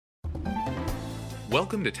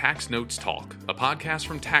Welcome to Tax Notes Talk, a podcast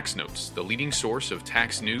from Tax Notes, the leading source of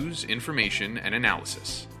tax news, information, and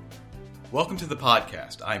analysis. Welcome to the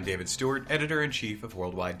podcast. I'm David Stewart, Editor-in-Chief of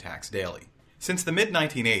Worldwide Tax Daily. Since the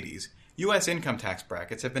mid-1980s, U.S. income tax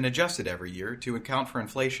brackets have been adjusted every year to account for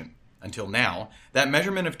inflation. Until now, that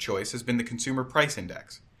measurement of choice has been the Consumer Price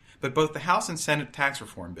Index. But both the House and Senate tax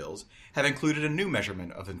reform bills have included a new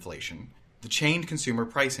measurement of inflation, the Chained Consumer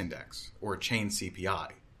Price Index, or Chained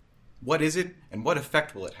CPI. What is it, and what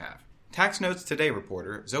effect will it have? Tax Notes Today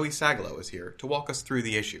reporter Zoe Sagalow is here to walk us through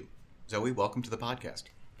the issue. Zoe, welcome to the podcast.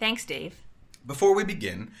 Thanks, Dave. Before we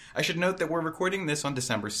begin, I should note that we're recording this on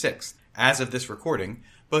December 6th. As of this recording,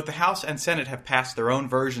 both the House and Senate have passed their own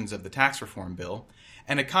versions of the tax reform bill,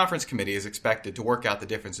 and a conference committee is expected to work out the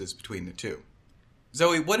differences between the two.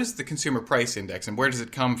 Zoe, what is the Consumer Price Index and where does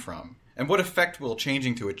it come from? And what effect will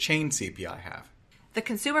changing to a chained CPI have? The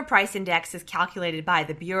Consumer Price Index is calculated by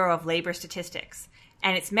the Bureau of Labor Statistics,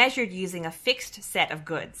 and it's measured using a fixed set of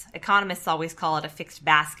goods. Economists always call it a fixed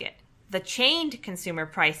basket. The Chained Consumer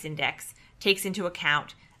Price Index takes into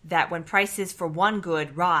account that when prices for one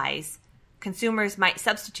good rise, consumers might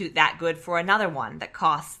substitute that good for another one that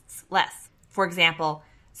costs less. For example,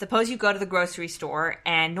 suppose you go to the grocery store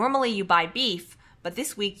and normally you buy beef, but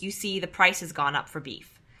this week you see the price has gone up for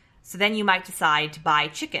beef. So then you might decide to buy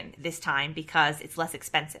chicken this time because it's less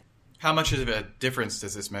expensive. How much of a difference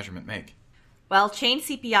does this measurement make? Well, chained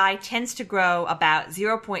CPI tends to grow about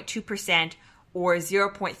 0.2% or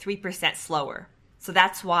 0.3% slower. So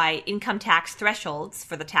that's why income tax thresholds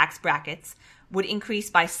for the tax brackets would increase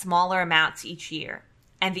by smaller amounts each year.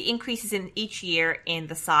 And the increases in each year in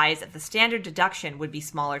the size of the standard deduction would be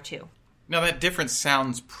smaller too. Now that difference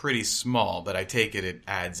sounds pretty small, but I take it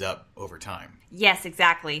adds up over time. Yes,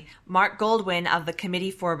 exactly. Mark Goldwyn of the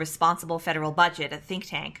Committee for a Responsible Federal Budget, a think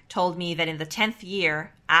tank, told me that in the 10th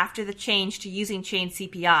year, after the change to using chained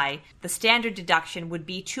CPI, the standard deduction would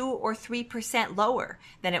be 2 or 3% lower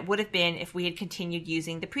than it would have been if we had continued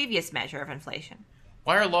using the previous measure of inflation.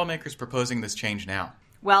 Why are lawmakers proposing this change now?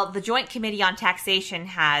 Well, the Joint Committee on Taxation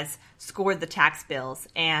has scored the tax bills,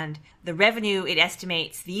 and the revenue it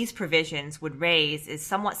estimates these provisions would raise is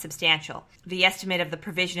somewhat substantial. The estimate of the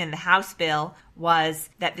provision in the House bill was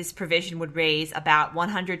that this provision would raise about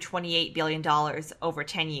 $128 billion over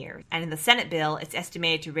 10 years. And in the Senate bill, it's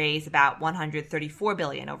estimated to raise about $134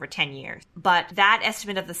 billion over 10 years. But that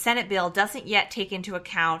estimate of the Senate bill doesn't yet take into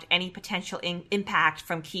account any potential impact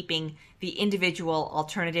from keeping the individual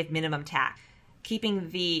alternative minimum tax. Keeping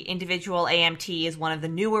the individual AMT is one of the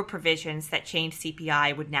newer provisions that chained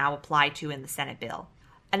CPI would now apply to in the Senate bill.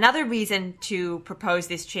 Another reason to propose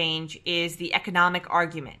this change is the economic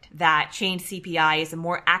argument that chained CPI is a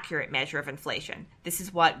more accurate measure of inflation. This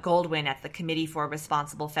is what Goldwyn at the Committee for a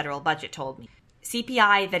Responsible Federal Budget told me.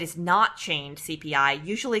 CPI that is not chained CPI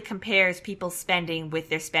usually compares people's spending with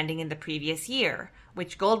their spending in the previous year,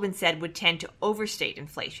 which Goldwyn said would tend to overstate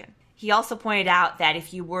inflation. He also pointed out that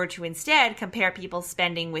if you were to instead compare people's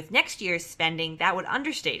spending with next year's spending, that would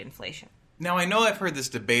understate inflation. Now, I know I've heard this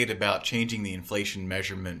debate about changing the inflation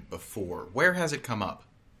measurement before. Where has it come up?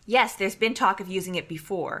 Yes, there's been talk of using it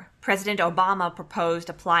before. President Obama proposed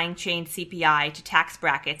applying chained CPI to tax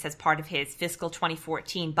brackets as part of his fiscal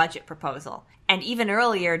 2014 budget proposal. And even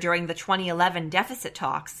earlier, during the 2011 deficit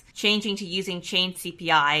talks, changing to using chained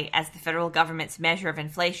CPI as the federal government's measure of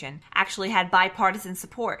inflation actually had bipartisan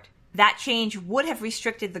support. That change would have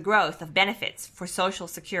restricted the growth of benefits for Social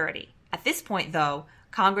Security. At this point, though,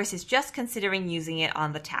 Congress is just considering using it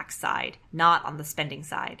on the tax side, not on the spending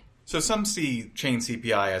side. So some see chained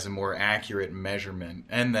CPI as a more accurate measurement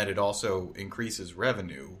and that it also increases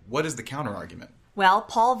revenue. What is the counterargument? Well,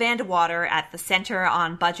 Paul Vandewater at the Center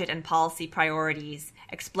on Budget and Policy Priorities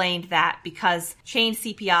explained that because chained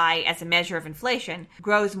CPI as a measure of inflation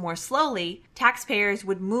grows more slowly, taxpayers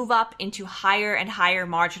would move up into higher and higher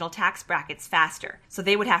marginal tax brackets faster, so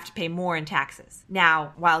they would have to pay more in taxes.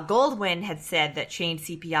 Now, while Goldwyn had said that chained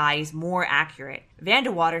CPI is more accurate,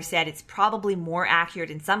 Vandewater said it's probably more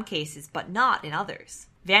accurate in some cases, but not in others.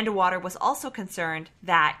 Vandewater was also concerned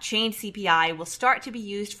that chained CPI will start to be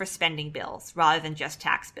used for spending bills rather than just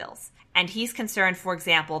tax bills. And he's concerned, for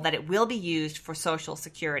example, that it will be used for Social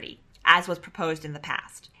Security, as was proposed in the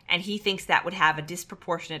past. And he thinks that would have a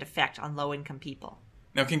disproportionate effect on low-income people.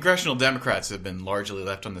 Now, congressional Democrats have been largely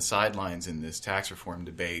left on the sidelines in this tax reform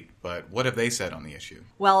debate, but what have they said on the issue?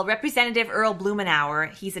 Well, Representative Earl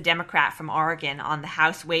Blumenauer, he's a Democrat from Oregon on the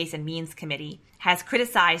House Ways and Means Committee, has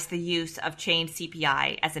criticized the use of chained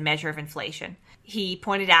CPI as a measure of inflation. He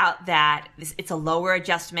pointed out that it's a lower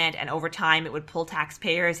adjustment, and over time it would pull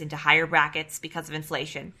taxpayers into higher brackets because of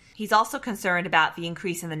inflation. He's also concerned about the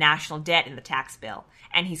increase in the national debt in the tax bill,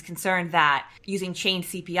 and he's concerned that using chained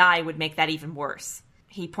CPI would make that even worse.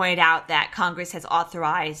 He pointed out that Congress has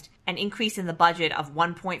authorized an increase in the budget of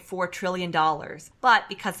 $1.4 trillion, but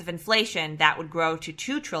because of inflation, that would grow to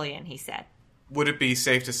 $2 trillion, he said. Would it be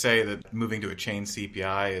safe to say that moving to a chained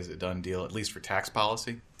CPI is a done deal, at least for tax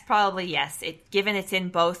policy? Probably yes. Given it's in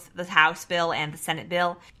both the House bill and the Senate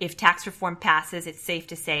bill, if tax reform passes, it's safe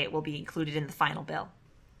to say it will be included in the final bill.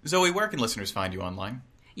 Zoe, where can listeners find you online?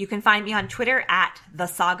 You can find me on Twitter at The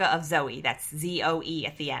Saga of Zoe. That's Z-O-E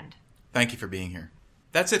at the end. Thank you for being here.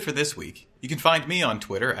 That's it for this week. You can find me on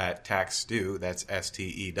Twitter at TaxStew, that's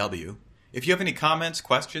S-T-E-W. If you have any comments,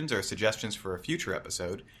 questions, or suggestions for a future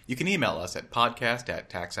episode, you can email us at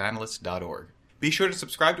podcast@taxanalyst.org. Be sure to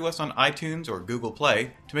subscribe to us on iTunes or Google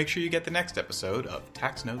Play to make sure you get the next episode of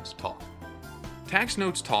Tax Notes Talk. Tax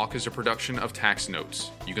Notes Talk is a production of Tax Notes.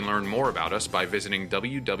 You can learn more about us by visiting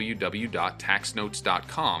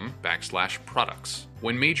www.taxnotes.com/products.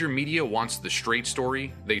 When major media wants the straight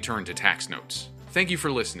story, they turn to Tax Notes. Thank you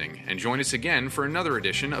for listening, and join us again for another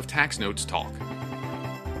edition of Tax Notes Talk.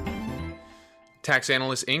 Tax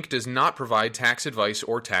Analyst Inc. does not provide tax advice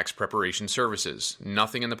or tax preparation services.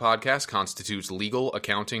 Nothing in the podcast constitutes legal,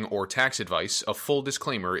 accounting, or tax advice. A full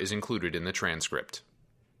disclaimer is included in the transcript.